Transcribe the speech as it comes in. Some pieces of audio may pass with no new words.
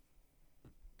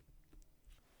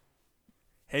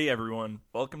Hey everyone,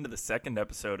 welcome to the second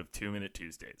episode of 2 Minute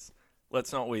Tuesdays.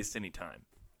 Let's not waste any time.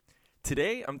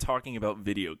 Today I'm talking about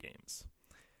video games.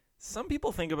 Some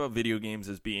people think about video games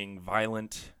as being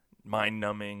violent,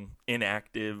 mind-numbing,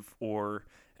 inactive, or,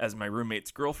 as my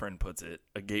roommate's girlfriend puts it,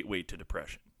 a gateway to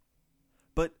depression.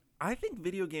 But I think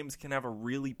video games can have a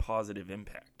really positive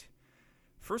impact.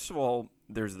 First of all,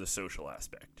 there's the social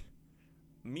aspect.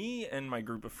 Me and my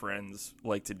group of friends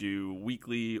like to do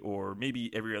weekly or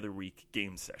maybe every other week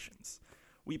game sessions.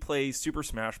 We play Super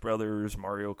Smash Bros.,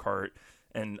 Mario Kart,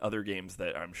 and other games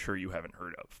that I'm sure you haven't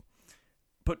heard of.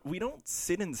 But we don't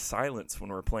sit in silence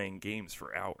when we're playing games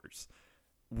for hours.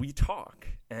 We talk,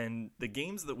 and the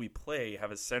games that we play have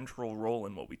a central role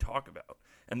in what we talk about,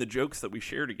 and the jokes that we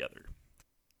share together.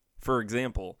 For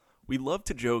example, we love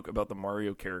to joke about the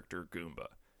Mario character Goomba.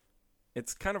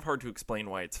 It's kind of hard to explain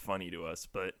why it's funny to us,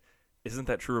 but isn't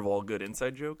that true of all good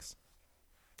inside jokes?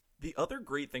 The other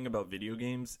great thing about video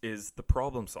games is the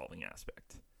problem-solving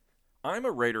aspect. I'm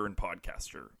a writer and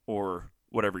podcaster, or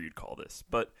whatever you'd call this,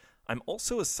 but I'm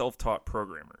also a self-taught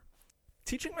programmer.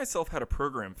 Teaching myself how to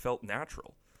program felt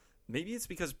natural. Maybe it's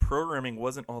because programming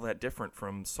wasn't all that different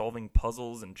from solving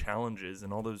puzzles and challenges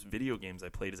in all those video games I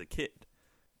played as a kid.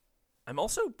 I'm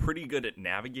also pretty good at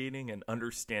navigating and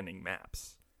understanding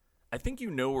maps. I think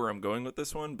you know where I'm going with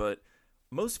this one, but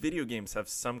most video games have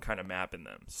some kind of map in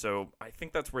them, so I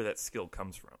think that's where that skill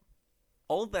comes from.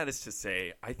 All of that is to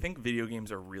say, I think video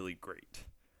games are really great.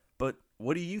 But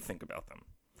what do you think about them?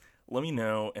 Let me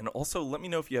know, and also let me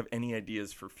know if you have any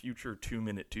ideas for future 2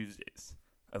 Minute Tuesdays.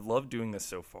 I've loved doing this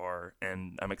so far,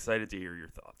 and I'm excited to hear your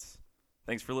thoughts.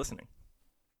 Thanks for listening.